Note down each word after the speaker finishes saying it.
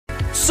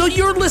So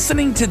you're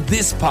listening to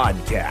this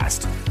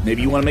podcast.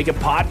 Maybe you want to make a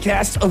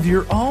podcast of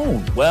your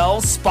own.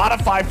 Well,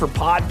 Spotify for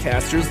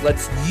Podcasters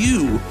lets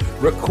you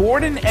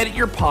record and edit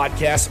your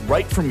podcast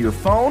right from your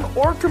phone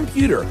or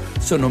computer.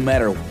 So no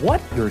matter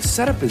what your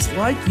setup is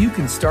like, you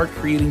can start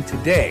creating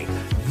today.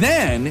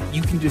 Then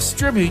you can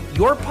distribute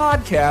your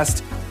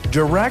podcast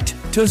direct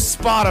to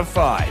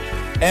Spotify.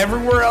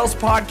 Everywhere else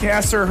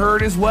podcasts are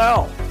heard as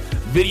well.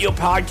 Video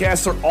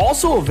podcasts are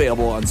also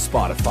available on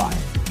Spotify.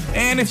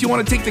 And if you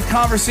want to take the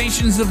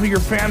conversations of your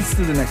fans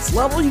to the next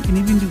level, you can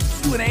even do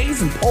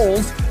Q&As and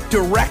polls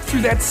direct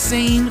through that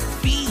same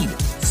feed.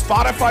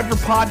 Spotify for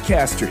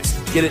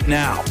Podcasters. Get it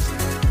now.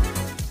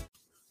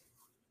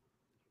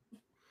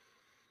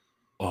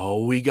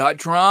 Oh, we got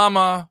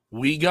drama.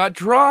 We got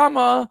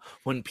drama.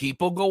 When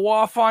people go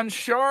off on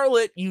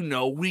Charlotte, you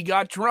know we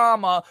got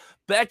drama.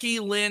 Becky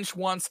Lynch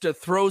wants to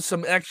throw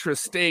some extra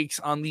stakes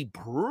on the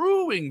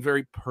brewing,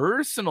 very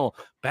personal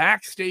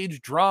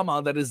backstage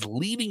drama that is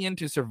leading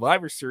into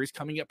Survivor Series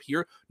coming up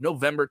here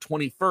November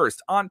 21st.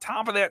 On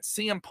top of that,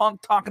 CM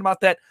Punk talking about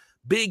that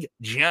big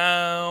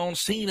John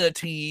Cena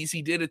tease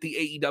he did at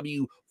the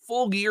AEW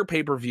Full Gear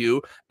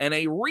pay-per-view, and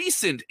a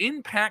recent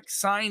Impact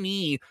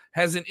signee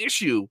has an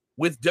issue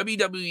with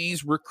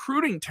WWE's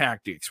recruiting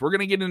tactics. We're going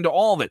to get into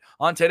all of it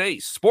on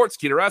today's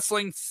Sportskeeda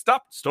Wrestling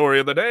Stop Story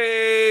of the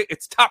Day.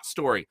 It's Top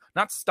Story,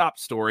 not Stop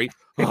Story.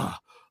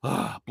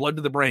 Blood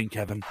to the brain,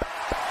 Kevin. Watch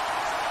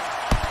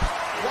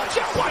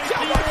out, watch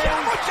out, watch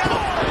out, watch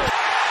out!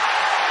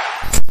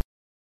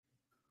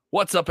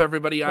 What's up,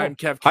 everybody? I'm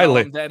Kev Hi,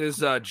 Kellum. That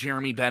is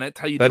Jeremy Bennett.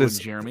 How you doing,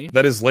 Jeremy?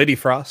 That is Lady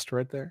Frost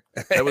right there.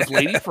 That was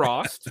Lady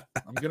Frost.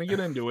 I'm going to get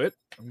into it.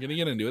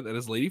 That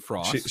is Lady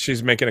Frost.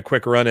 She's making a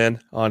quick run in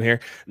on here.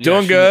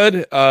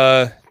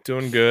 Yeah,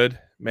 Doing good.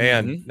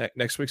 Man,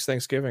 next week's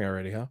Thanksgiving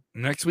already, huh?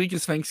 Next week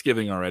is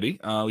Thanksgiving already.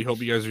 We hope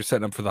you guys are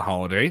setting up for the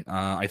holiday.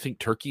 I think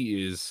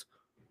turkey is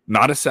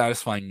not a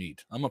satisfying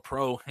meat. I'm a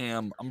pro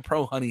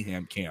honey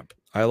ham camp.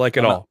 I like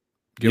it all.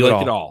 Give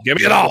it all. Give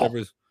me it all.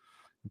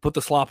 Put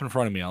the slop in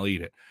front of me. I'll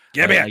eat it.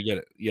 Give me it. I get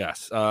it.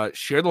 Yes.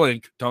 Share the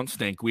link. Don't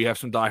stink. We have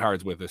some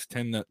diehards with us.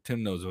 Tim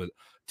knows it.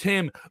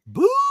 Tim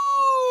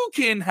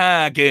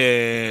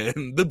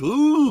Buchenhagen. The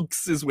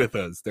Books is with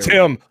us.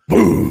 Tim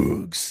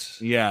Books.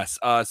 Yes.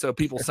 So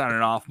people signing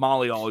off.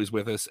 Molly always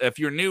with us. If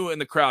you're new in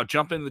the crowd,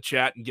 jump in the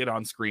chat and get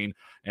on screen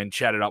and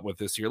chat it up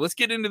with us here. Let's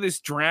get into this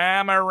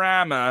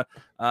drama-rama.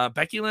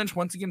 Becky Lynch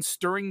once again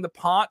stirring the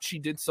pot. She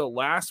did so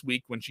last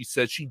week when she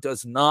said she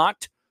does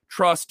not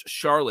trust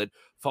Charlotte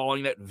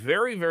following that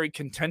very, very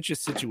contentious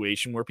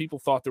situation where people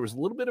thought there was a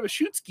little bit of a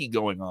shoot ski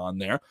going on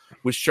there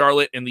with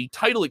Charlotte and the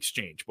title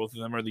exchange. Both of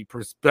them are the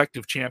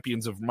prospective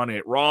champions of Monday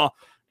Night Raw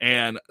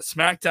and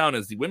SmackDown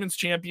as the women's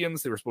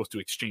champions. They were supposed to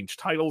exchange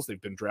titles. They've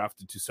been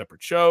drafted to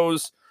separate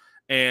shows,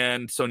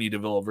 and Sonya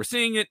Deville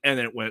overseeing it, and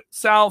then it went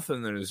south,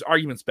 and then there's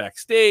arguments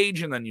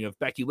backstage, and then you have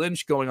Becky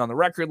Lynch going on the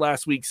record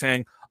last week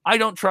saying, I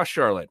don't trust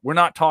Charlotte. We're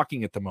not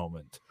talking at the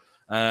moment.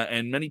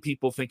 And many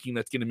people thinking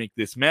that's going to make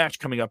this match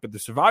coming up at the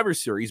Survivor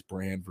Series,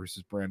 brand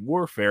versus brand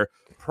warfare,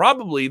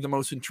 probably the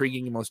most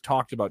intriguing and most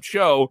talked about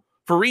show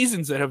for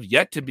reasons that have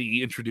yet to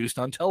be introduced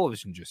on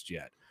television just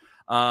yet.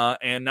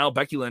 And now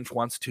Becky Lynch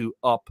wants to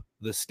up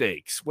the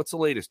stakes. What's the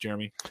latest,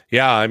 Jeremy?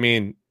 Yeah, I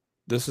mean,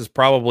 this is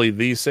probably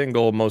the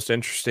single most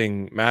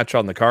interesting match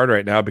on the card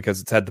right now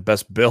because it's had the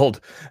best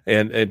build,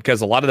 and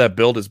because a lot of that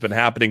build has been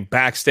happening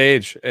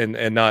backstage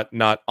and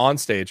not on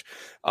stage.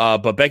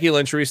 But Becky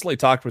Lynch recently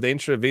talked with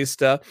Ancient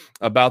Vista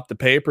about the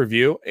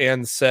pay-per-view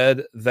and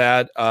said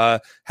that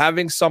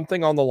having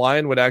something on the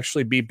line would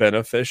actually be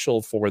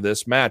beneficial for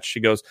this match.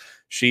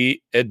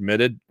 She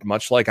admitted,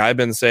 much like I've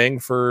been saying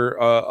for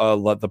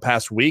the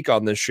past week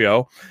on this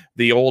show,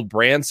 the old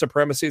brand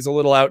supremacy is a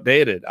little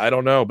outdated. I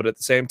don't know, but at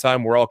the same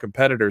time, we're all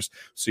competitors.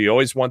 So you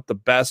always want the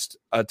best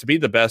to be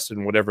the best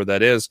in whatever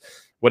that is,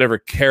 whatever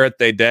carrot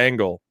they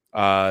dangle.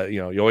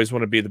 You always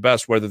want to be the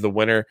best,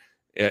 whether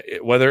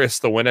it's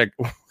the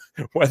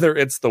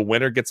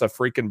winner gets a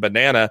freaking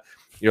banana.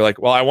 You're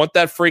like, well, I want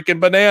that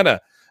freaking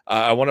banana.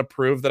 I want to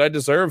prove that I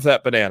deserve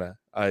that banana.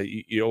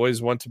 You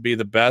always want to be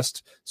the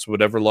best. So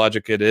whatever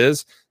logic it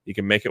is, you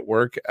can make it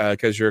work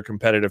because you're a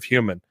competitive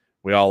human.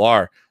 We all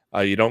are.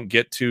 You don't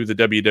get to the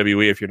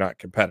WWE if you're not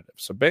competitive.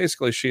 So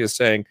basically she is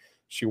saying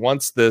she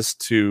wants this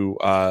to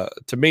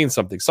mean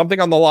something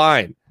on the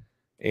line.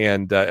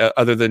 And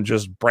other than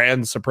just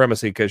brand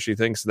supremacy, because she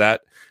thinks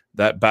that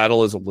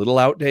battle is a little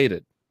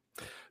outdated.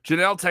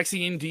 Janelle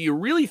texting in, do you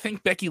really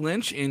think Becky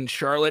Lynch and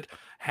Charlotte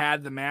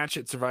had the match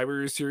at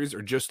Survivor Series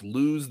or just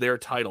lose their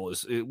title?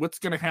 What's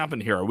going to happen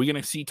here? Are we going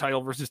to see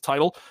title versus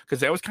title? Because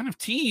that was kind of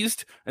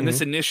teased in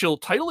this initial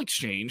title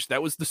exchange.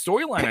 That was the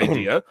storyline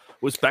idea,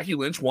 was Becky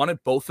Lynch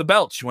wanted both the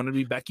belts. She wanted to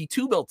be Becky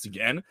 2 belts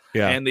again.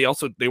 Yeah. And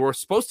they were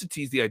supposed to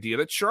tease the idea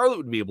that Charlotte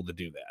would be able to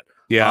do that.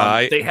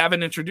 Yeah. They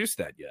haven't introduced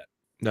that yet.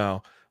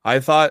 No. I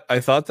thought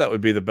that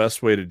would be the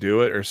best way to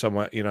do it, or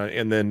somewhat,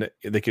 and then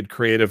they could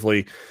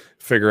creatively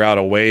figure out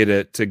a way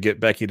to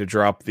get Becky to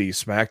drop the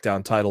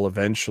SmackDown title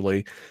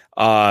eventually.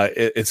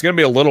 It's going to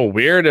be a little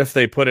weird if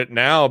they put it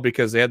now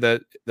because they had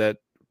that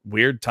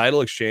weird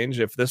title exchange.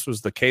 If this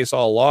was the case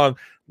all along,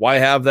 why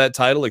have that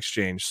title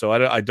exchange? So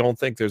I don't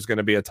think there's going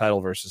to be a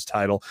title versus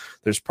title.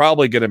 There's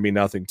probably going to be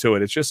nothing to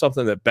it. It's just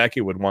something that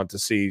Becky would want to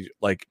see,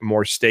 like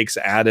more stakes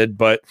added,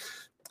 but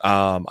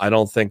I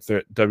don't think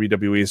that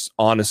WWE is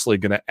honestly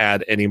going to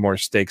add any more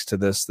stakes to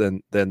this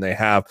than they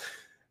have.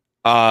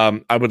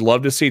 I would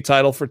love to see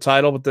title for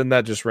title, but then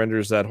that just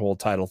renders that whole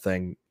title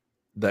thing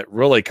that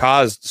really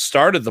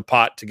started the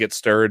pot to get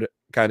stirred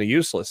kind of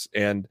useless.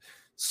 And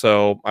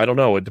so I don't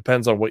know. It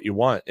depends on what you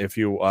want. If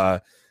you,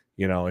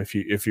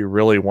 if you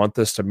really want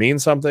this to mean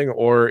something,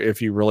 or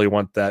if you really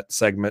want that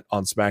segment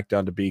on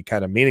SmackDown to be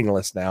kind of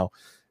meaningless now,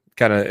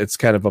 it's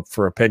kind of up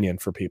for opinion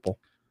for people.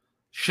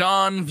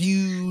 Sean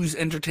Views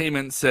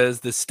Entertainment says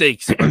the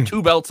stakes are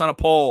 2 belts on a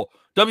pole.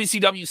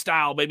 WCW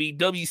style, baby.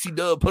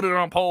 WCW, put it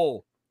on a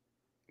pole.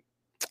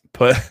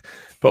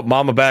 Put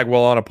Mama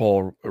Bagwell on a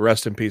pole.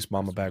 Rest in peace,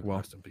 Mama Bagwell.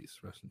 Rest in peace.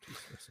 Rest in peace.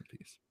 Rest in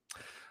peace.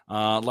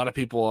 A lot of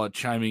people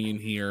chiming in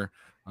here.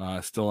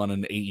 Still on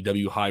an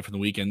AEW high from the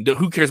weekend.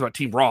 Who cares about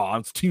Team Raw?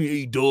 It's Team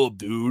AEW,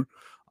 dude.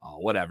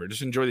 Whatever.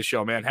 Just enjoy the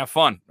show, man. Have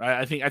fun.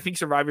 I think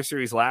Survivor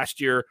Series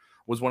last year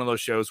was one of those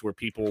shows where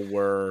people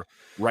were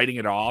writing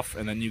it off,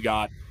 and then you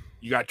got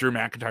Drew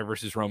McIntyre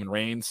versus Roman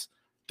Reigns.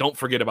 Don't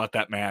forget about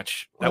that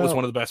match. That was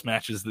one of the best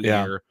matches of the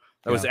year.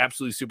 That was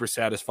absolutely super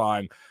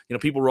satisfying. You know,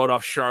 people wrote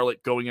off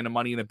Charlotte going into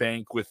Money in the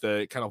Bank with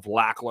a kind of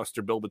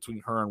lackluster build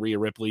between her and Rhea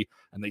Ripley,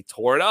 and they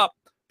tore it up.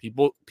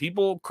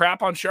 People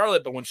crap on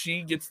Charlotte, but when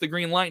she gets the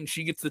green light and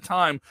she gets the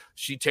time,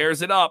 she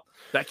tears it up.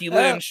 Becky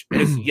Lynch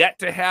has yet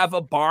to have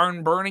a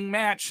barn-burning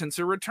match since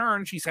her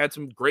return. She's had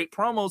some great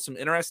promos, some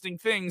interesting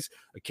things,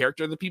 a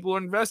character that people are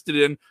invested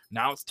in.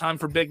 Now it's time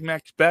for Big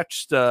Match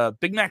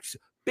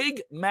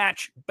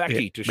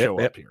Becky to show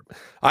up here.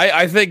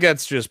 I think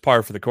that's just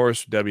par for the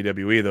course for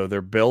WWE, though.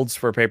 Their builds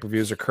for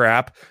pay-per-views are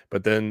crap,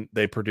 but then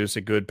they produce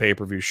a good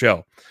pay-per-view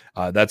show.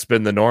 That's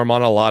been the norm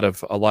on a lot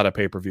of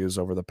pay-per-views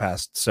over the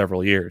past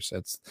several years.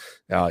 It's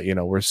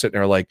we're sitting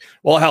there like,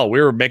 well, hell,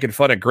 we were making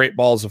fun of Great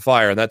Balls of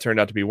Fire, and that turned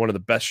out to be one of the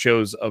best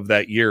shows of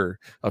that year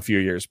a few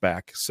years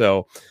back.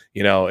 So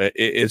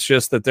it's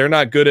just that they're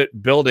not good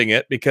at building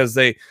it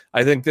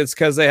I think it's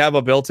because they have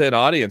a built-in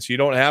audience. You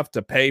don't have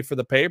to pay for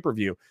the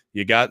pay-per-view.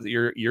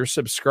 You're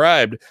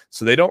subscribed,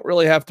 so they don't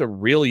really have to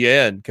reel you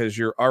in because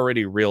you're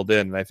already reeled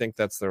in. And I think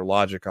that's their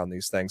logic on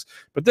these things.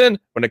 But then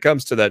when it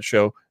comes to that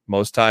show,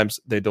 most times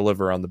they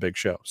deliver on the big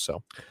show.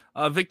 So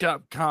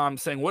Vic.com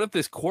saying, what if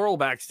this quarrel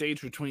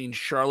backstage between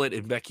Charlotte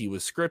and Becky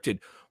was scripted?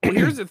 Well,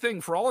 here's the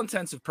thing. For all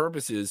intents and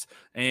purposes,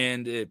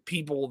 and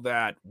people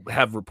that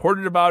have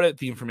reported about it,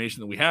 the information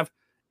that we have,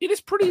 it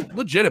is pretty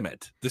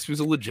legitimate. This was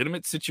a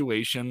legitimate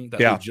situation that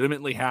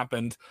legitimately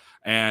happened,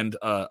 and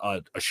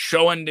a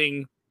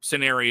show-ending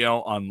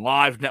scenario on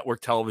live network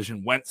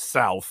television went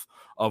south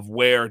of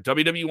where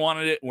WWE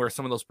wanted it and where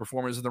some of those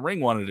performers in the ring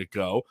wanted it to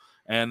go.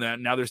 And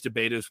then now there's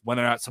debate as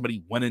whether or not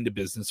somebody went into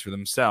business for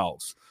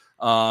themselves.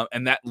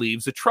 And that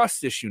leaves a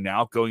trust issue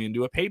now going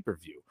into a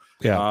pay-per-view.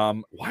 Yeah.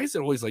 Why is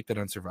it always like that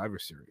on Survivor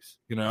Series?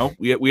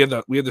 We have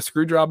the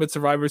screw job at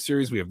Survivor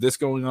Series. We have this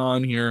going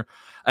on here.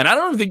 And I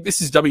don't even think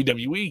this is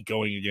WWE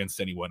going against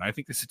anyone. I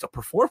think this is a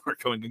performer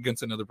going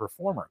against another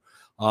performer.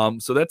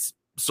 So that's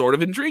sort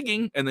of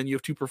intriguing. And then you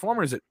have 2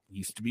 performers that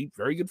used to be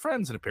very good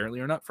friends and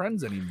apparently are not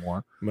friends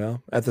anymore.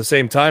 Well, at the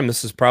same time,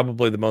 this is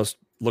probably the most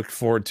looked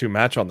forward to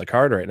match on the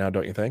card right now,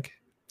 don't you think?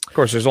 Of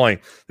course, there's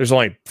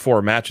only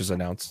 4 matches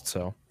announced.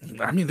 So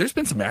I mean, there's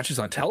been some matches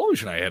on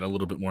television I had a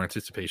little bit more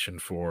anticipation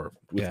for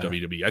with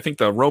WWE. I think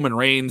the Roman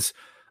Reigns,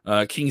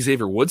 King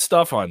Xavier Woods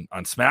stuff on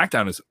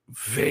SmackDown is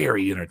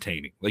very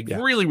entertaining.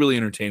 Really, really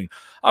entertaining.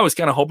 I was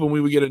kind of hoping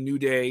we would get a New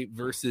Day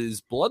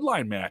versus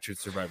Bloodline match at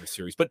Survivor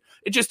Series, but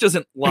it just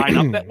doesn't line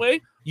up that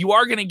way. You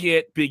are going to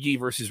get Big E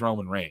versus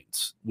Roman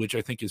Reigns, which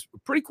I think is a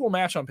pretty cool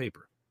match on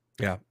paper.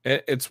 Yeah,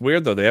 it's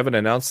weird though. They haven't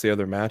announced the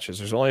other matches.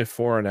 There's only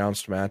 4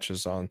 announced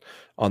matches on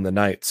the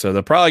night, so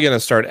they're probably going to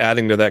start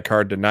adding to that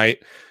card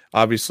tonight.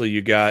 Obviously,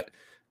 you got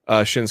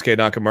Shinsuke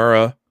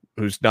Nakamura,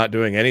 who's not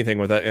doing anything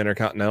with that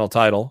Intercontinental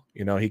title.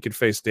 He could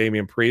face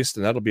Damian Priest,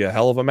 and that'll be a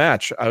hell of a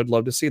match. I would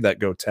love to see that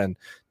go 10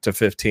 to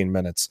 15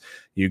 minutes.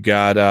 You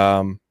got,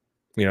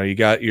 you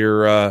got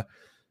your,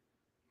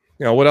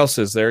 what else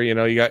is there?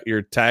 You got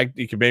your tag.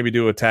 You could maybe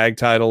do a tag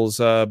titles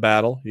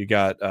battle. You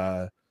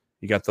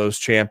got those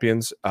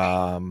champions.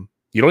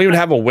 You don't even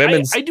have a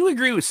women's. I do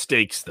agree with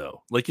stakes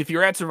though. Like if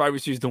you're at Survivor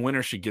Series, the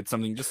winner should get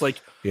something. Just like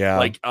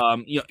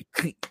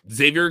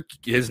Xavier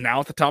is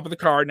now at the top of the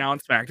card now on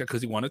SmackDown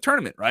because he won a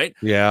tournament, right?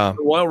 Yeah.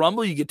 The Royal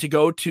Rumble, you get to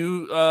go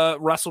to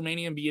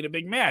WrestleMania and be in a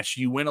big match.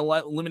 You win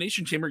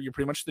Elimination Chamber, you're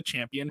pretty much the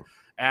champion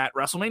at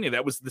WrestleMania.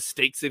 That was the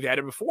stakes they've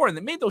added before, and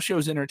they made those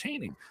shows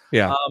entertaining.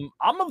 Yeah.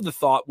 I'm of the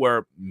thought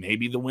where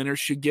maybe the winner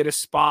should get a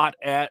spot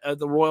at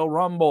the Royal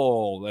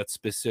Rumble that's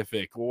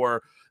specific,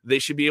 or they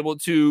should be able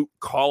to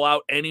call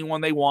out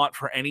anyone they want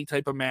for any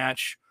type of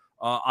match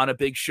on a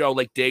big show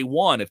like Day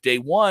One. If Day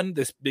One,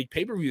 this big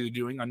pay-per-view they're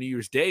doing on New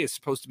Year's Day is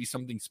supposed to be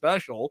something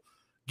special,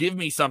 give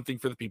me something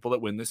for the people that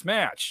win this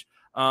match.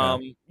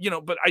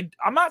 But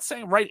I'm not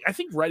saying I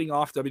think writing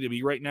off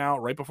WWE right now,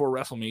 right before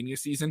WrestleMania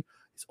season,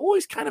 is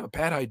always kind of a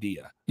bad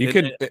idea.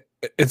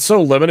 It's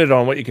so limited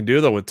on what you can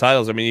do though with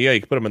titles. I mean, yeah, you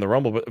can put them in the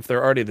Rumble, but if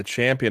they're already the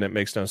champion, it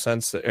makes no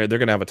sense. They're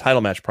going to have a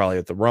title match probably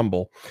at the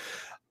Rumble.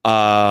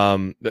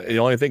 The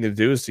only thing to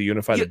do is to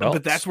unify the belts.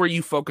 But that's where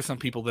you focus on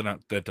people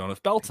that don't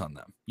have belts on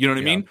them. You know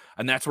what I mean?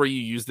 And that's where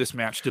you use this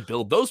match to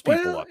build those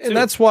people up. And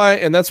that's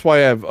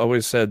why I've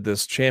always said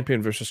this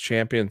champion versus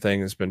champion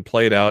thing has been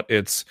played out.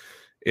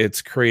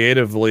 It's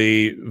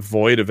creatively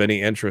void of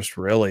any interest,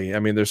 really. I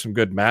mean, there's some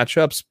good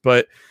matchups,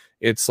 but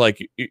it's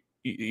like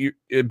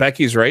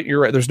Becky's right. You're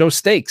right. There's no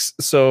stakes,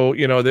 so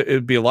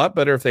it'd be a lot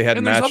better if they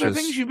had matches. There's other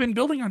things you've been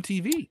building on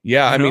TV.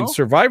 Yeah, I mean,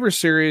 Survivor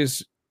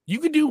Series. You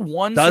could do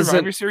one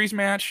Survivor Series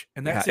match,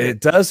 and that's it.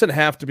 It doesn't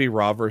have to be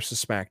Raw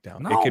versus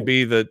SmackDown. No. It could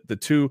be the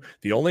two.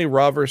 The only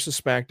Raw versus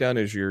SmackDown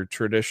is your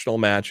traditional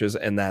matches,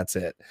 and that's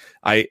it.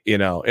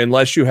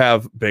 Unless you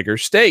have bigger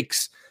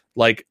stakes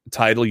like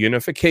title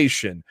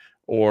unification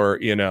or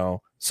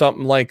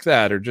something like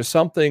that, or just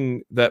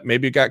something that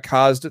maybe got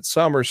caused at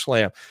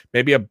SummerSlam,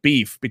 maybe a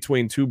beef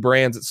between two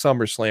brands at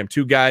SummerSlam,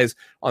 two guys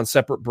on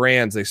separate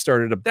brands. They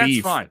started a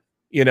beef. That's fine.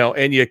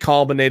 And you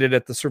culminated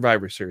at the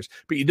Survivor Series,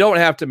 but you don't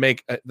have to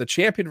make the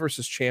champion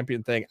versus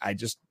champion thing.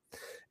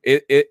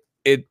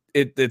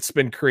 It's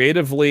been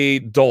creatively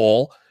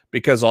dull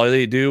because all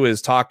they do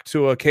is talk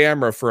to a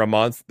camera for a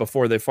month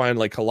before they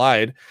finally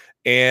collide.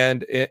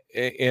 And they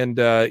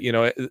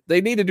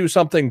need to do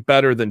something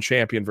better than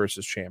champion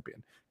versus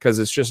champion because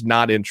it's just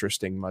not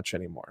interesting much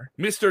anymore.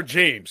 Mr.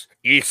 James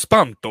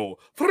Espanto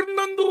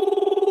Fernando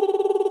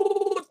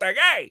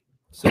Tagay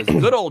says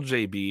good old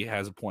JB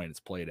has a point. It's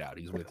played out.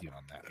 He's with you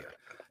on that here.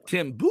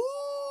 Tim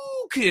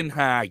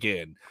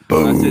Buchenhagen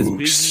says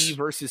Big E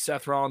versus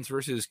Seth Rollins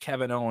versus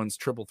Kevin Owens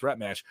triple threat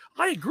match.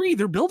 I agree.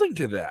 They're building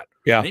to that.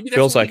 Yeah, maybe that's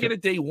feels like get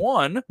it day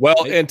one.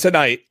 Well, and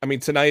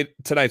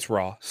tonight's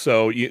Raw,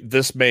 so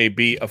this may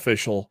be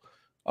official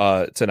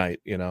tonight.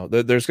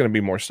 There's going to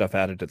be more stuff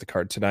added to the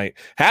card tonight.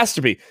 Has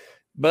to be.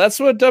 But that's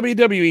what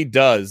WWE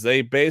does.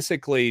 They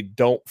basically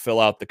don't fill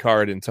out the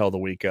card until the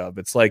week of.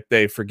 It's like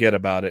they forget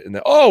about it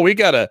and we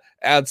got to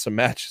add some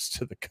matches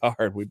to the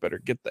card. We better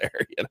get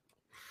there.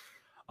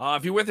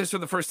 If you're with us for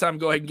the first time,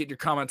 go ahead and get your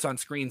comments on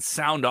screen.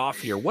 Sound off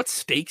here. What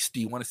stakes do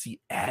you want to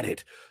see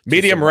added?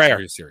 Medium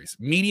rare. Series.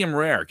 Medium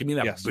rare. Give me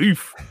that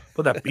beef.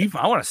 Put that beef.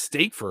 I want a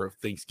steak for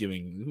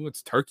Thanksgiving. Ooh,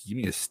 it's turkey. Give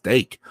me a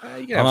steak.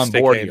 I'm on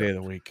board any day of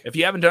the week. If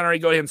you haven't done already,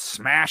 go ahead and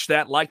smash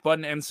that like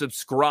button and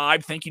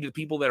subscribe. Thank you to the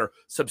people that are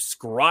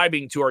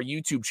subscribing to our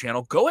YouTube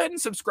channel. Go ahead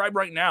and subscribe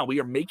right now. We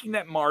are making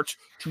that march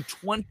to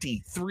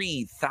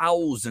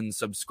 23,000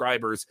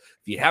 subscribers.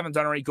 If you haven't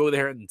done already, go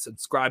there and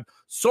subscribe.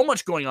 So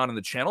much going on in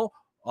the channel.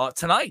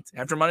 Tonight,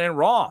 after Monday Night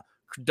Raw,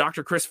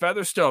 Dr. Chris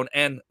Featherstone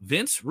and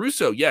Vince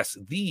Russo, yes,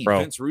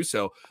 Vince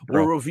Russo,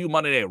 will review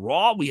Monday Night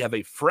Raw. We have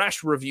a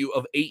fresh review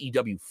of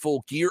AEW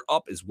Full Gear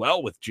up as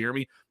well with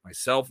Jeremy,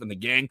 myself, and the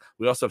gang.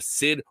 We also have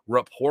Sid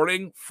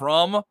reporting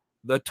from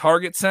the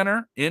Target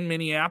Center in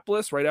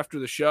Minneapolis right after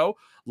the show.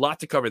 A lot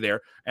to cover there.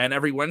 And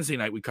every Wednesday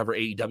night, we cover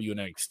AEW and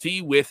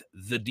NXT with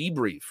The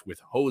Debrief with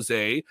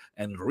Jose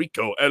and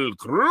Rico El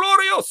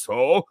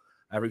Glorioso.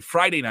 Every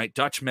Friday night,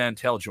 Dutch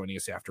Mantel joining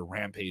us after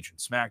Rampage and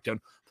SmackDown,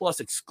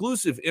 plus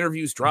exclusive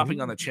interviews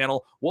dropping on the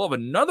channel. We'll have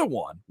another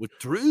one with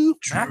Drew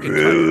McIntyre.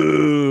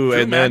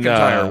 Drew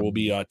McIntyre will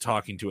be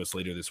talking to us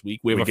later this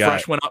week. We have a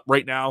fresh one up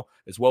right now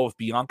as well with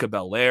Bianca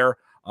Belair.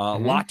 A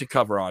lot to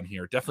cover on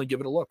here. Definitely give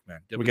it a look,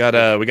 man. We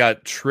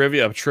got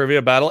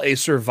trivia battle, a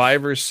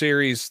Survivor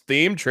Series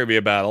themed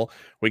trivia battle.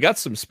 We got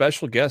some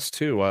special guests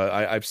too.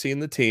 I've seen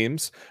the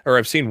teams, or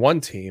I've seen one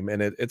team,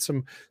 and it's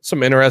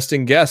some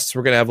interesting guests.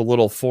 We're gonna have a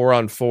little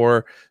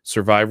 4-on-4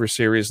 Survivor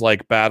Series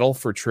like battle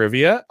for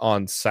trivia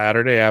on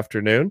Saturday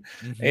afternoon,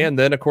 and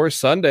then of course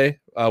Sunday.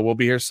 We'll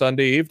be here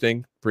Sunday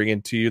evening,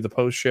 bringing to you the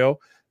post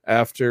show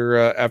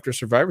after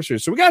Survivor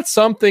Series. So we got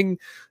something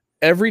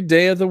every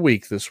day of the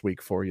week this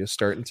week for you,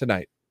 starting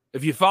tonight.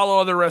 If you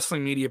follow other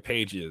wrestling media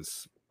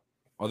pages,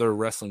 other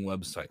wrestling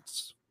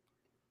websites,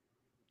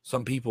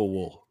 some people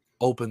will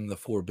open the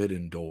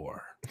forbidden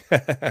door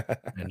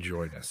and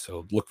join us.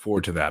 So look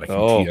forward to that.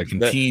 I can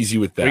tease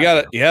you with that. We got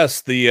it.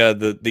 Yes, the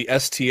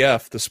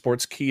STF, the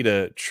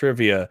Sportskeeda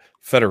Trivia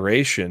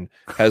Federation,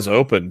 has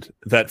opened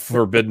that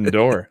forbidden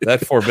door.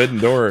 That forbidden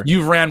door.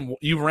 You ran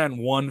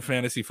one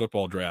fantasy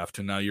football draft,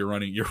 and now you're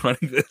running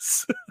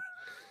this.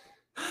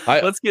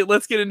 Let's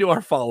get into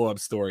our follow-up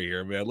story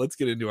here, man. Let's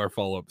get into our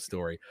follow-up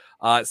story.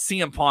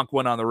 CM Punk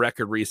went on the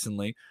record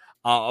recently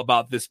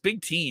about this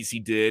big tease he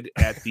did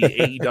at the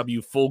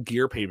AEW Full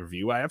Gear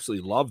pay-per-view. I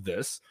absolutely love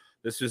this.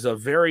 This was a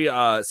very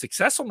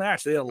successful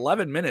match. They had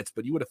 11 minutes,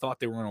 but you would have thought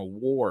they were in a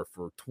war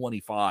for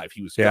 25.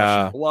 He was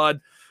gushing blood.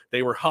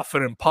 They were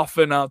huffing and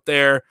puffing out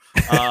there.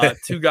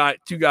 Two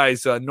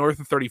guys north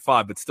of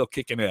 35, but still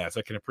kicking ass.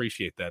 I can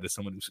appreciate that as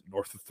someone who's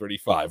north of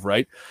 35,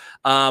 right?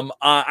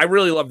 I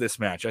really love this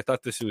match. I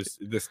thought this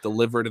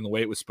delivered in the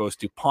way it was supposed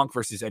to. Punk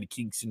versus Eddie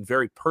Kingston,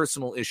 very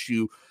personal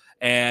issue.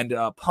 And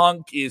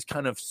Punk is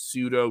kind of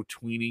pseudo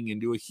tweening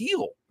into a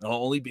heel,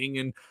 only being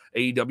in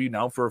AEW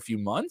now for a few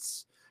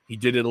months. He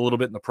did it a little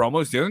bit in the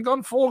promos. He hasn't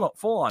gone full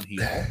on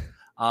heel.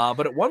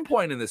 But at one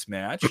point in this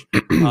match,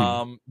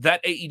 that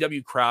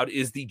AEW crowd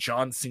is the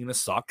John Cena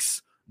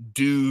sucks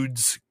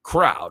dudes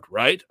crowd,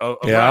 right? Of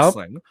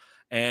wrestling.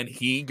 And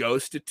he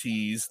goes to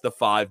tease the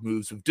 5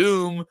 moves of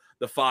doom,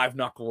 the 5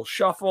 knuckle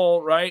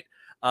shuffle, right?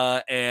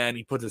 And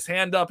he puts his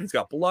hand up. He's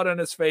got blood on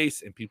his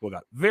face, and people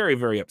got very,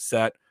 very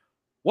upset.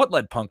 What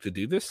led Punk to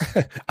do this?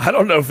 I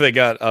don't know if they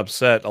got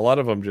upset. A lot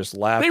of them just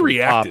laughed. They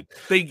reacted.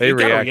 They reacted.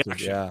 Got a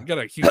reaction. Yeah. They got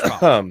a huge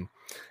pop.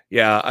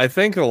 Yeah, I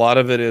think a lot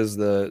of it is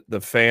the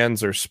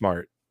fans are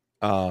smart.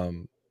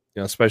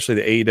 Especially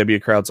the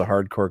AEW crowd's a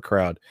hardcore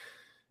crowd.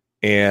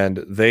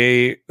 And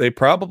they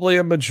probably,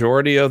 a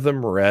majority of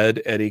them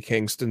read Eddie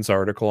Kingston's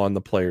article on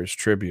the Players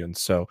Tribune.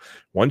 So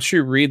once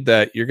you read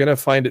that, you're going to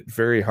find it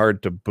very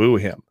hard to boo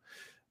him.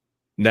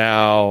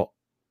 Now,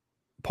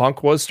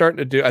 Punk was starting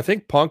to do, I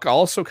think Punk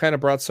also kind of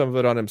brought some of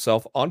it on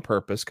himself on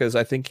purpose, because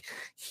I think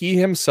he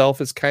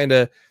himself is kind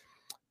of,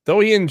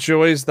 though he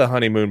enjoys the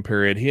honeymoon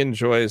period, he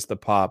enjoys the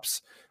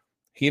pops,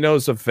 he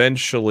knows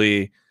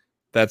eventually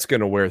that's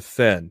going to wear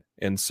thin.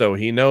 And so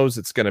he knows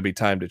it's going to be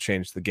time to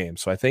change the game.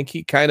 So I think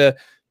he kind of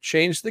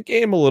changed the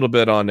game a little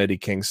bit on Eddie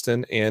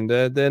Kingston. And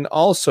then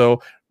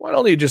also, why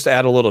don't you just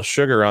add a little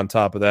sugar on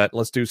top of that?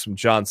 Let's do some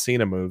John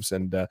Cena moves.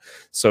 And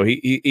so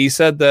he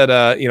said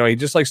that, he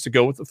just likes to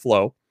go with the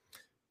flow.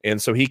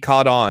 And so he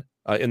caught on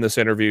in this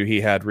interview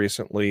he had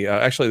recently.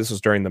 Actually, this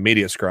was during the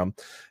media scrum.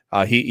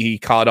 He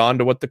caught on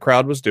to what the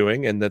crowd was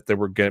doing and that they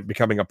were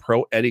becoming a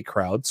pro Eddie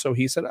crowd. So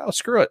he said, oh,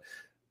 screw it.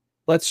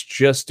 Let's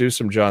just do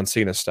some John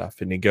Cena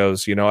stuff. And he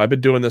goes, I've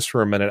been doing this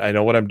for a minute. I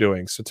know what I'm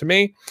doing. So to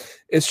me,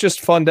 it's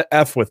just fun to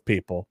F with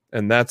people.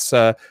 And that's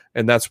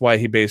why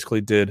he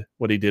basically did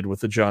what he did with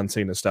the John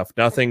Cena stuff.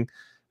 Nothing.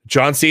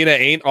 John Cena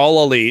ain't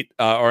all elite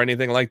or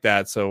anything like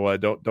that. So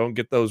don't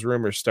get those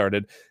rumors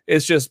started.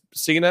 It's just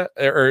Cena,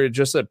 or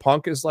just that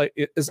Punk is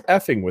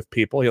effing with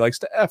people. He likes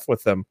to F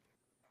with them.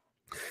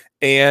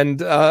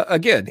 And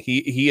again,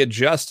 he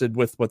adjusted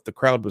with what the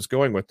crowd was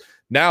going with.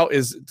 Now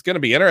it's going to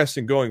be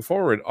interesting going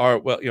forward. I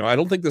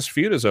don't think this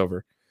feud is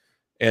over.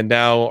 And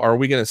now, are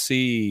we going to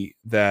see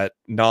that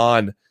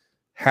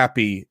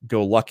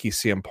non-happy-go-lucky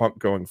CM Punk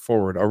going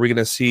forward? Are we going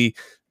to see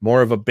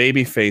more of a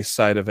babyface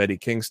side of Eddie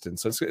Kingston?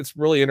 So it's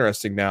really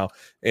interesting now.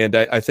 And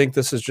I think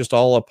this is just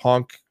all a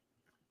Punk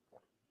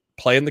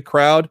playing the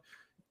crowd,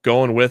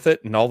 going with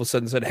it, and all of a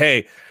sudden said,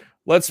 hey,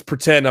 let's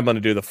pretend I'm going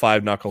to do the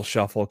 5 knuckle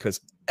shuffle because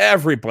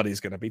everybody's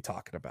going to be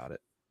talking about it.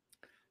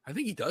 I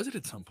think he does it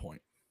at some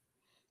point.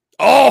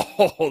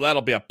 Oh,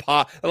 that'll be a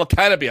pop. That'll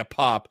kind of be a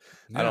pop.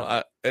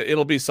 Yeah.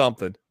 It'll be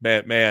something,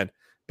 man.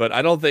 But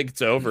I don't think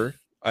it's over.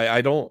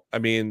 I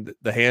mean,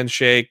 the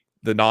handshake,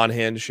 the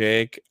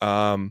non-handshake.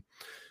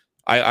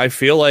 I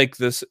feel like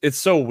this. It's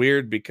so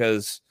weird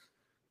because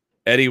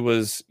Eddie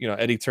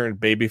turned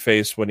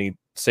babyface when he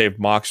saved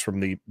Mox from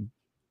the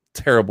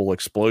terrible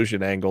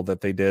explosion angle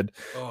that they did.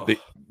 Oh.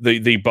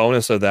 The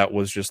bonus of that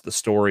was just the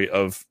story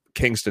of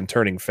Kingston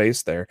turning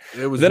face there.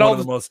 It was one of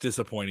the most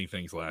disappointing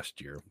things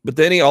last year. But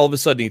then all of a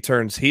sudden he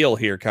turns heel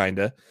here, kind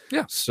of.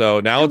 Yeah.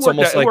 So now it's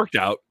almost like it worked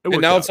out.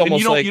 It's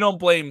almost like you don't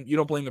blame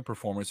the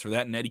performance for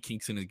that. And Eddie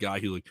Kingston is a guy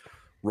who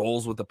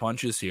rolls with the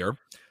punches here.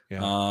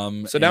 Yeah.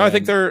 So now I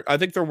think they're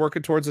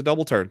working towards a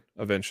double turn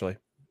eventually.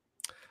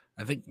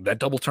 I think that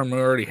double turn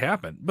already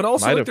happened, but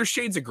also there's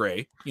shades of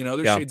gray.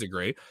 Shades of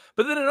gray.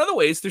 But then in other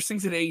ways, there's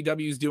things that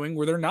AEW is doing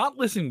where they're not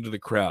listening to the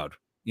crowd.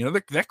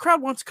 That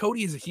crowd wants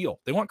Cody as a heel.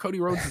 They want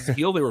Cody Rhodes as a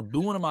heel. They were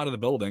booing him out of the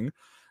building,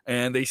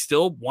 and they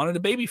still wanted to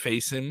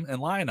babyface him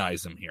and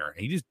lionize him here.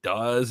 He just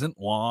doesn't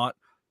want.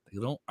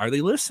 Are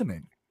they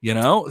listening?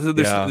 So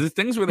there's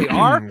things where they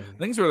are,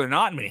 things where they're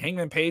not. I mean,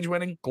 Hangman Page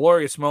winning,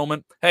 glorious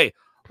moment. Hey,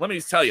 let me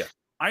just tell you,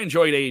 I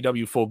enjoyed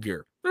AEW Full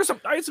Gear.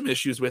 I had some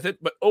issues with it,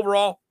 but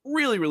overall,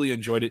 really, really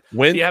enjoyed it.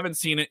 If you haven't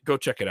seen it, go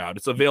check it out.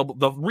 It's available.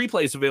 The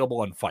replay is available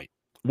on Fight.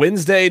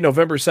 Wednesday,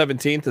 November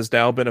 17th has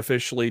now been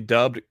officially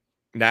dubbed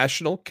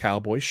National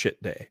Cowboy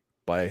Shit Day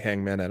by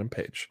Hangman Adam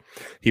Page.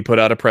 He put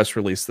out a press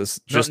release.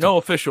 No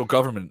official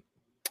government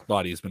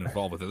body has been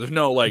involved with it. There's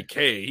no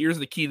hey, here's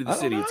the key to the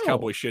city. It's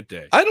Cowboy Shit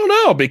Day. I don't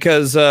know,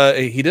 because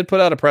he did put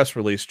out a press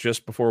release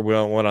just before we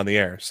went on the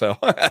air. So.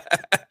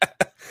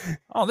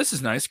 Oh, this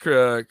is nice.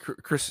 Chris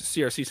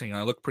CRC saying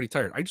I look pretty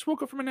tired. I just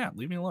woke up from a nap.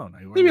 Leave me alone.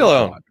 Leave me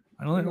alone.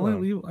 I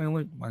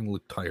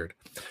look tired.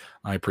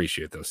 I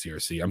appreciate those,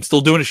 CRC. I'm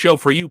still doing a show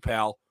for you,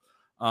 pal.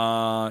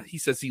 He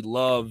says he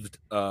loved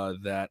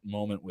that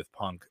moment with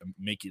Punk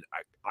making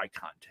eye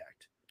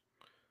contact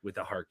with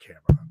the hard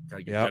camera.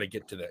 Gotta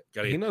get to that.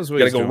 He knows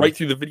what he's doing. Right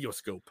through the video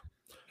scope.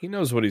 He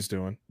knows what he's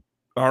doing.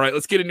 All right,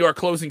 let's get into our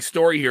closing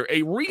story here.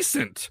 A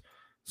recent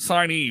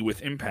signee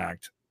with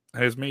Impact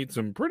has made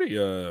some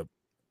pretty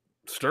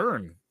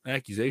stern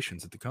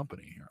accusations at the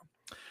company here.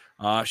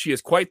 She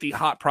is quite the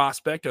hot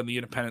prospect on the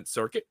independent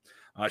circuit.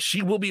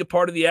 She will be a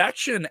part of the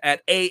action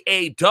at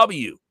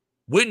AAW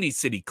Windy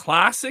City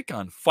Classic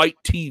on Fight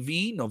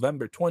TV,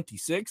 November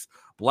 26th.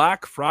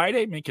 Black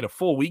Friday, make it a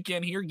full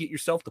weekend here. Get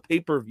yourself the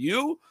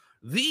pay-per-view,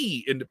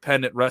 the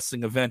independent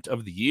wrestling event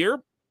of the year.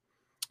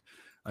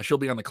 She'll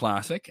be on the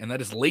Classic, and that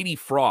is Lady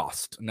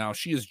Frost. Now,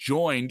 she has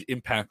joined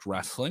Impact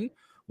Wrestling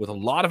with a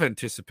lot of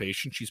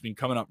anticipation. She's been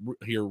coming up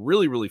here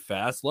really, really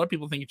fast. A lot of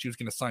people thinking she was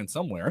going to sign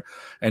somewhere,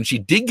 and she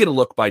did get a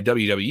look by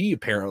WWE,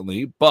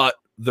 apparently, but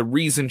the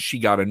reason she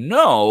got a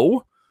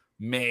no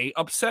may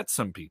upset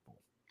some people.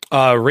 In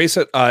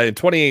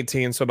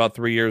 2018, so about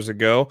 3 years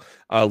ago,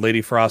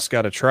 Lady Frost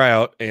got a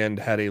tryout and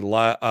had a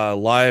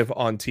live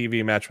on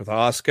TV match with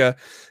Asuka.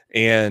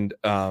 And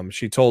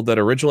she told that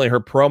originally her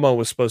promo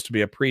was supposed to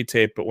be a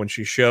pre-tape, but when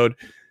she showed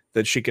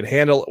that she could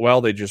handle it well,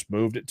 they just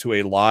moved it to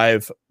a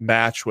live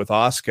match with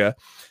Asuka.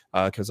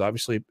 Because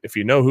obviously, if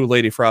you know who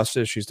Lady Frost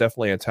is, she's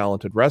definitely a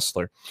talented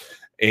wrestler.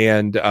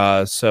 And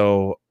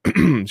so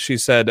she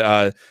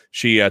said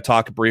she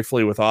talked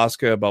briefly with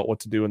Asuka about what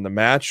to do in the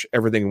match.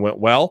 Everything went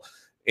well.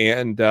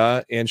 And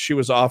she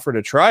was offered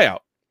a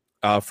tryout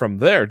from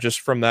there,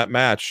 just from that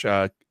match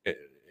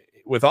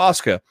with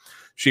Asuka.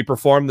 She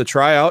performed the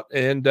tryout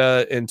and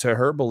to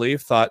her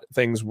belief, thought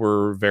things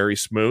were very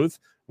smooth,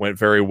 went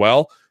very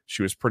well.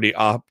 She was pretty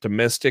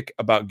optimistic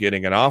about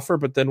getting an offer,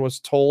 but then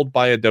was told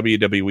by a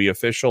WWE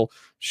official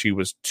she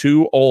was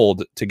too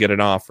old to get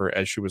an offer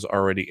as she was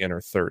already in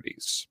her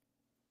 30s.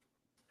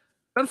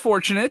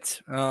 Unfortunate.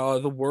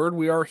 The word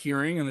we are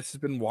hearing, and this has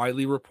been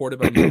widely reported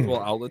by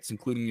multiple outlets,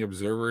 including The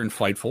Observer and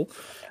Fightful,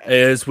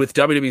 is with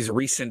WWE's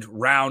recent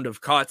round of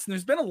cuts, and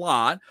there's been a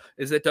lot,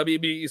 is that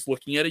WWE is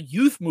looking at a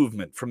youth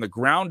movement from the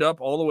ground up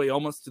all the way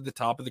almost to the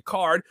top of the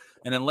card.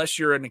 And unless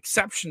you're an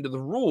exception to the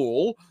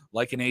rule,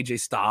 like an AJ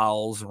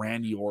Styles,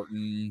 Randy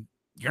Orton,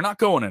 you're not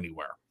going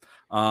anywhere.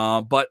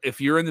 But if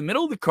you're in the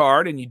middle of the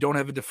card and you don't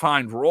have a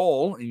defined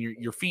role and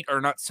your feet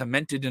are not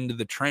cemented into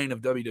the train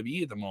of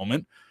WWE at the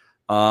moment,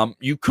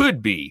 you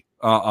could be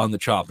on the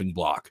chopping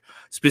block.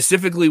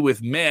 Specifically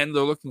with men,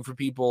 they're looking for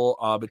people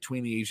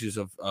between the ages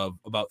of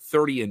about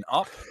 30 and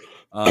up.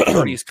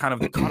 30 is kind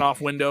of the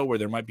cutoff window where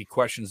there might be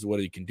questions as to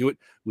whether you can do it.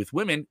 With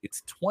women,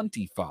 it's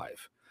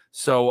 25.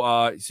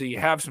 So you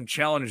have some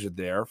challenges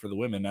there for the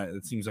women.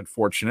 It seems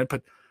unfortunate,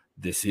 but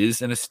this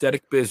is an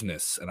aesthetic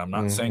business, and I'm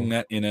not saying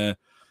that in a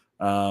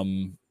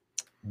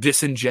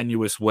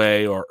disingenuous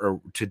way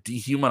or to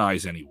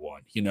dehumanize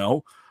anyone.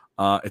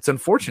 It's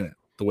unfortunate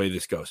the way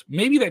this goes.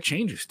 Maybe that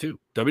changes too.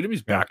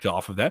 WWE's backed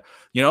off of that.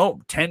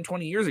 10,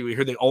 20 years ago, we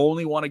heard they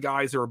only wanted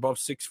guys that are above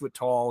 6 foot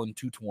tall and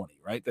 220,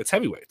 right? That's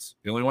heavyweights.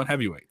 They only want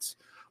heavyweights.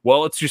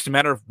 Well, it's just a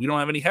matter of we don't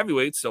have any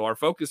heavyweights, so our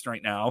focus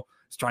right now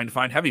is trying to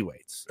find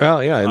heavyweights.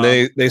 Well, yeah,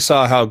 and they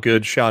saw how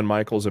good Shawn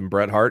Michaels and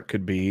Bret Hart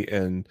could be,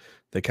 and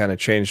they kind of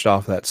changed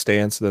off that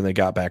stance. Then they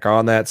got back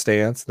on that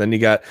stance. Then they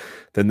got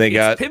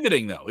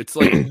pivoting though. It's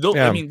like,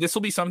 I mean, this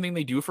will be something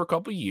they do for a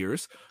couple of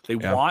years. They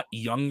want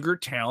younger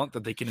talent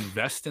that they can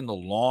invest in the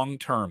long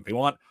term. They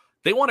want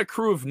a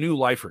crew of new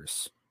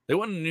lifers. They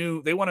want a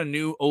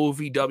new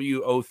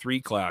OVW 03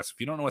 class. If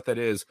you don't know what that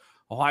is,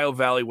 Ohio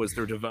Valley was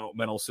their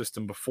developmental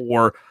system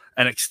before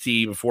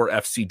NXT, before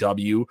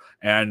FCW,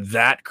 and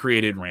that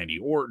created Randy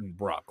Orton,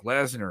 Brock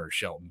Lesnar,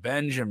 Shelton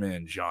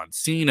Benjamin, John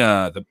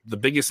Cena. The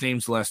biggest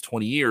names the last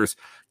 20 years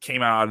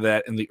came out of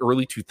that in the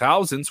early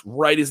 2000s,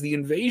 right as the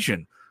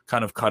invasion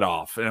kind of cut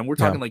off. And we're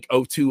talking like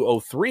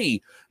 02,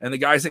 03, and the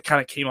guys that kind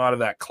of came out of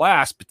that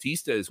class,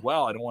 Batista as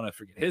well, I don't want to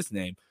forget his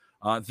name,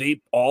 they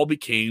all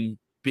became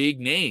big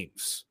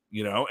names.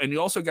 And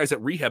you also guys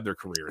that rehab their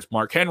careers.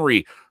 Mark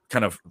Henry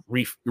kind of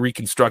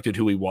reconstructed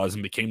who he was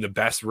and became the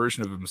best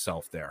version of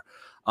himself there.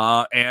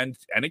 And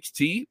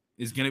NXT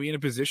is going to be in a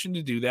position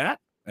to do that.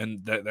 And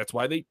that's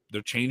why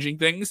they're changing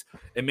things.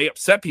 It may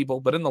upset people,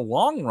 but in the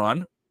long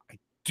run, I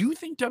do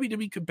think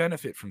WWE could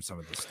benefit from some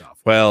of this stuff.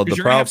 Well, you're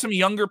going to have some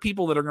younger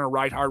people that are going to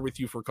ride hard with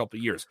you for a couple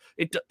of years.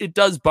 It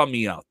does bum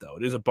me out, though.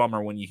 It is a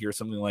bummer when you hear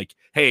something like,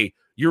 hey,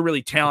 you're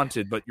really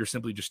talented, but you're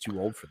simply just too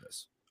old for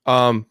this.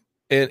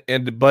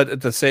 But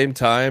at the same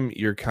time,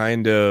 you're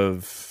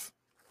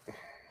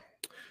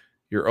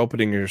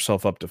opening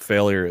yourself up to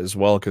failure as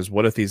well. Because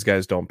what if these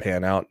guys don't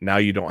pan out? Now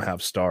you don't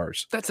have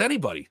stars. That's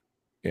anybody.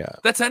 Yeah,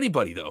 that's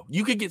anybody though.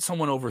 You could get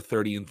someone over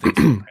 30 and things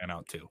don't pan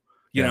out too.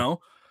 You know,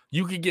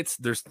 you could get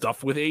there's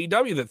stuff with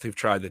AEW that they've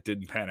tried that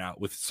didn't pan out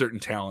with certain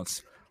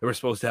talents. They were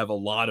supposed to have a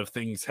lot of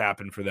things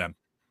happen for them.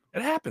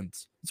 It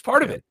happens. It's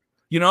part of it.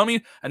 You know what I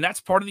mean? And that's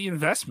part of the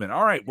investment.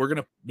 All right, we're going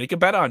to make a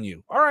bet on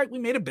you. All right, we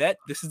made a bet.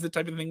 This is the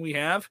type of thing we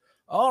have.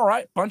 All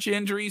right, bunch of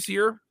injuries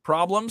here,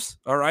 problems.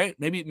 All right,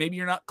 maybe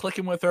you're not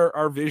clicking with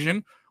our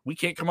vision. We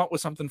can't come up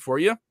with something for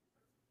you.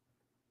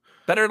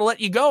 Better to let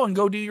you go and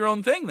go do your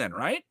own thing then,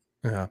 right?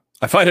 Yeah.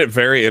 I find it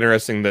very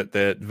interesting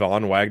that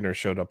Von Wagner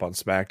showed up on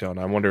SmackDown.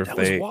 I wonder if that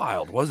was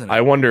wild, wasn't it?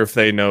 I wonder if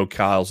they know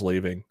Kyle's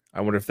leaving.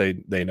 I wonder if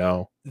they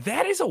know.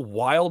 That is a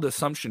wild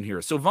assumption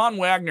here. So Von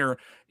Wagner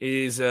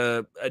is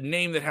a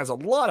name that has a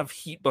lot of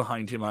heat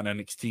behind him on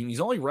NXT. He's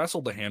only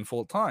wrestled a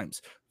handful of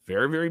times.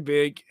 Very, very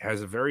big,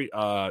 has a very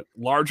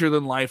larger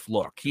than life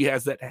look. He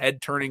has that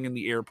head turning in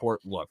the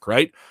airport look,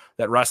 right?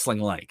 That wrestling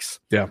likes.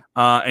 Yeah.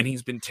 And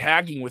he's been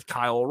tagging with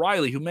Kyle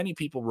O'Reilly, who many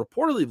people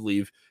reportedly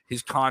believe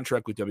his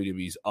contract with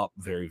WWE is up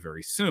very,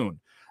 very soon.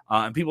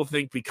 And people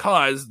think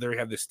because they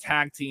have this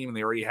tag team and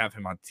they already have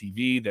him on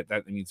TV,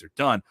 that means they're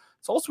done.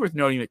 It's also worth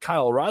noting that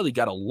Kyle O'Reilly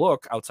got a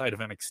look outside of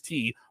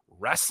NXT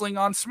wrestling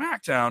on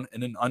SmackDown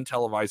in an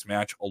untelevised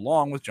match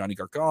along with Johnny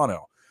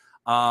Gargano.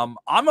 I'm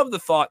of the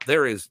thought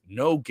there is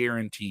no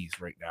guarantees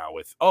right now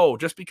with,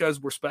 just because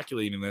we're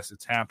speculating this,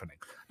 it's happening.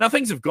 Now,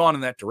 things have gone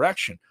in that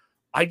direction.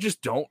 I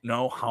just don't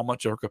know how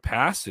much of a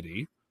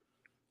capacity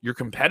your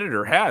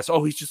competitor has.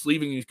 He's just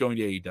leaving and he's going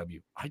to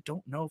AEW. I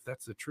don't know if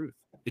that's the truth.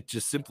 It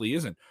just simply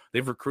isn't.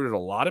 They've recruited a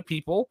lot of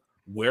people.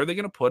 Where are they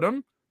going to put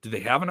them? Do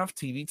they have enough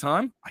TV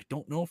time? I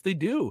don't know if they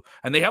do.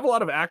 And they have a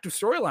lot of active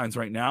storylines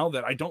right now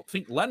that I don't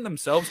think lend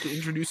themselves to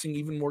introducing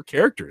even more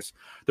characters.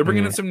 They're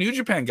bringing in some New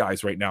Japan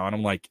guys right now. And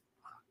I'm like,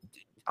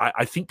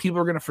 I think people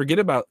are going to forget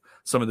about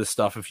some of this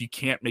stuff if you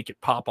can't make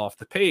it pop off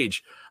the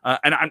page.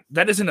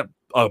 That isn't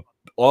a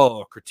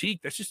critique.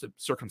 That's just a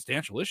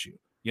circumstantial issue,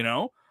 you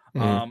know?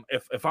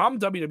 If I'm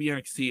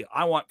WWE NXT,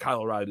 I want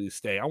Kyle O'Reilly to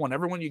stay. I want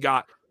everyone you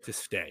got to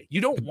stay.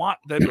 You don't want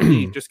them to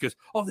leave just because,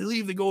 they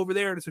leave, they go over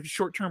there, and it's a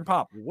short-term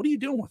pop. What are you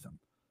doing with them?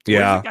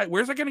 Yeah.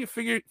 Where's that going to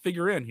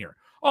figure in here?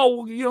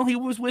 He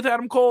was with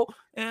Adam Cole,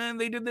 and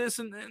they did this,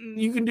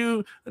 and you can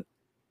do...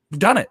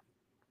 Done it.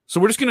 So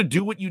we're just going to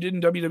do what you did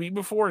in WWE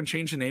before and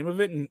change the name of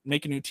it and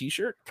make a new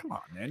T-shirt? Come on,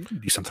 man. You can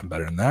do something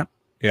better than that.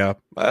 Yeah,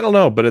 I don't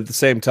know. But at the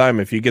same time,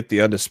 if you get the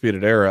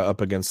Undisputed Era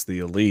up against the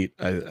Elite,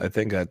 I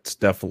think that's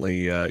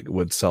definitely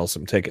would sell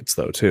some tickets,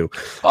 though, too.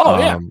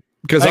 Yeah.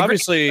 Because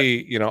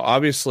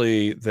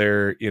obviously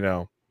there,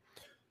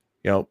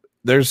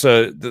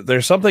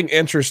 there's something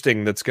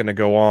interesting that's going to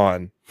go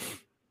on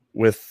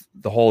with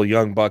the whole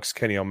Young Bucks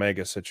Kenny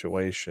Omega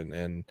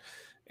situation,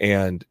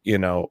 and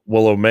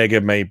will Omega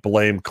may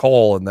blame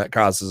Cole and that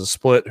causes a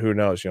split? Who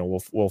knows?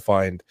 We'll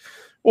find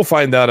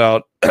that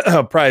out.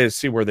 I'll probably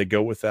see where they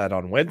go with that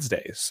on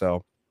Wednesday.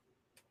 So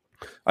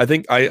I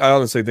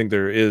honestly think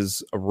there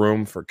is a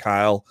room for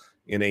Kyle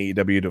in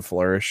AEW to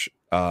flourish,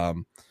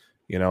 and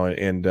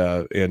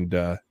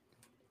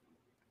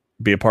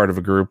be a part of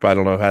a group. I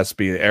don't know if it has to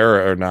be the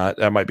era or not.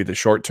 That might be the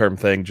short-term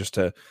thing just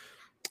to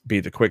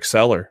be the quick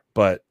seller.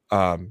 But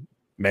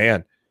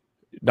man,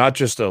 not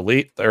just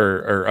Elite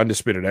or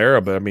Undisputed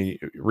Era, but I mean,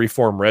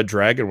 reform Red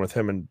Dragon with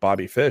him and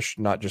Bobby Fish,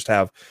 not just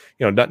have,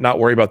 not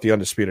worry about the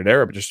Undisputed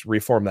Era, but just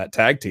reform that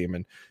tag team.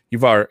 And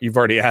you've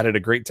already added a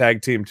great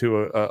tag team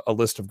to a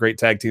list of great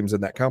tag teams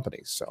in that company.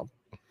 So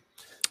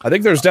I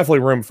think there's definitely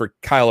room for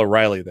Kyle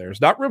O'Reilly there.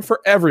 There's not room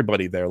for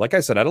everybody there. Like I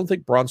said, I don't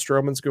think Braun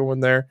Strowman's going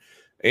there,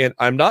 and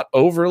I'm not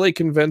overly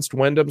convinced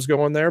Wyndham's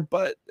going there,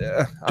 but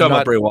Come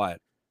on, Bray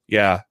Wyatt.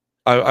 Yeah.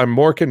 I'm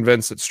more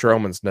convinced that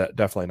Strowman's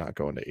definitely not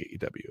going to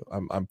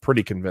AEW. I'm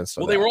pretty convinced.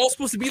 Well, they were all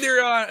supposed to be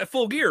there at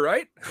Full Gear,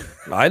 right?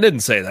 I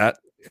didn't say that.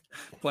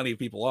 Plenty of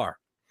people are.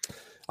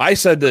 I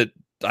said that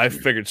I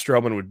figured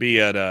Strowman would be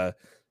at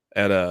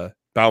a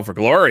Bound for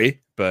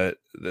Glory, but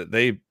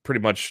they pretty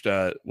much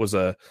was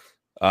a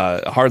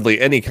hardly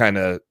any kind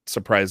of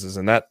surprises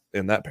in that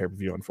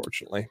pay-per-view,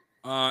 unfortunately.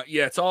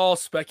 Yeah, it's all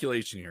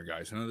speculation here,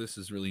 guys. I know this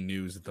is really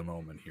news at the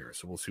moment here,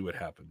 so we'll see what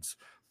happens.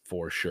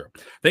 For sure.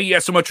 Thank you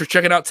guys so much for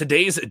checking out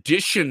today's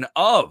edition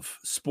of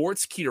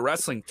Sports Key to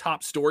Wrestling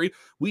Top Story.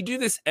 We do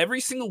this every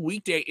single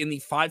weekday in the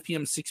 5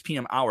 p.m., 6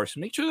 p.m. hour.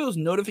 So make sure those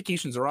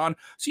notifications are on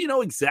so you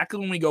know exactly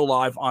when we go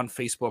live on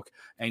Facebook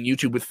and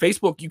YouTube. With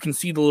Facebook, you can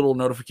see the little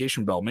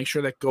notification bell. Make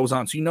sure that goes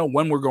on so you know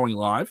when we're going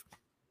live.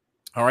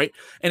 All right.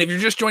 And if you're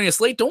just joining us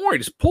late, don't worry.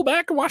 Just pull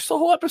back and watch the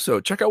whole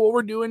episode. Check out what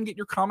we're doing. Get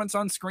your comments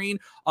on screen.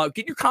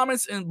 Get your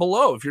comments in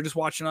below if you're just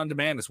watching on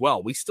demand as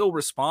well. We still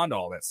respond to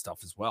all that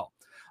stuff as well.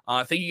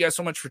 Thank you guys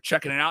so much for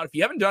checking it out. If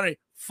you haven't done it,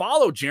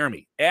 follow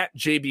Jeremy at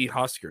JB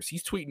Huskers.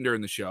 He's tweeting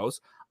during the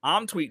shows.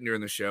 I'm tweeting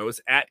during the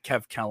shows at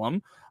Kev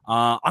Kellum.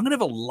 I'm going to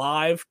have a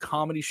live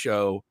comedy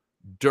show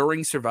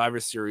during Survivor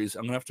Series.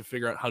 I'm going to have to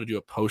figure out how to do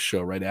a post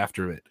show right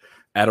after it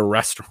at a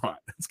restaurant.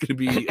 It's going to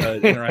be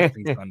an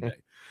interesting Sunday.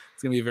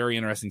 It's going to be a very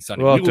interesting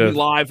Sunday. We will be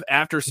live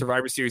after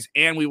Survivor Series,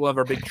 and we will have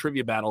our big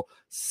trivia battle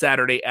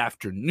Saturday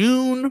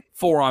afternoon,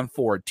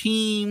 4-on-4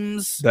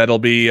 teams. That'll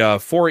be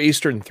 4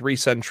 Eastern, 3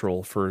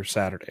 Central for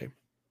Saturday.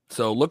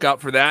 So look out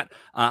for that.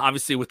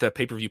 Obviously, with the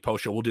pay-per-view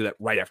post show, we'll do that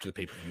right after the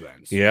pay-per-view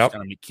ends. Yeah.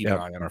 So keep an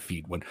eye on our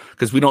feed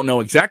because we don't know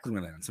exactly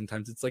when that ends.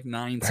 Sometimes it's like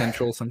 9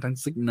 Central.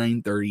 Sometimes it's like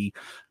 9:30.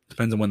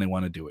 Depends on when they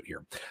want to do it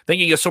here. Thank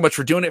you guys so much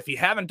for doing it. If you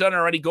haven't done it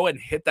already, go ahead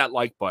and hit that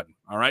like button.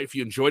 All right. If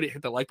you enjoyed it,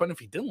 hit that like button. If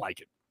you didn't like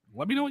it,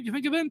 let me know what you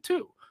think of it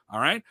too. All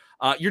right.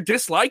 Your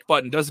dislike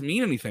button doesn't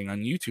mean anything on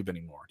YouTube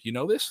anymore. Do you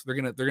know this? They're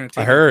gonna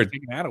take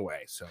that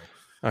away. So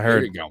I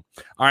heard. There you go.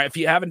 All right. If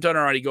you haven't done it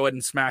already, go ahead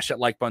and smash that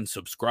like button,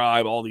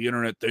 subscribe, all the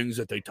internet things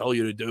that they tell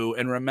you to do.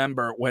 And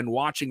remember, when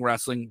watching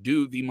wrestling,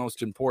 do the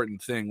most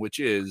important thing, which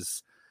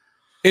is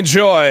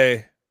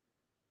enjoy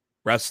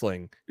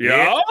wrestling.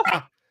 Yeah.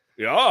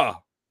 Yeah.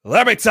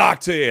 Let me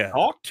talk to you.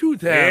 Talk to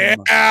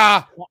them.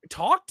 Yeah.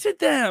 Talk to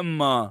them.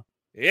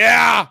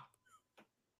 Yeah.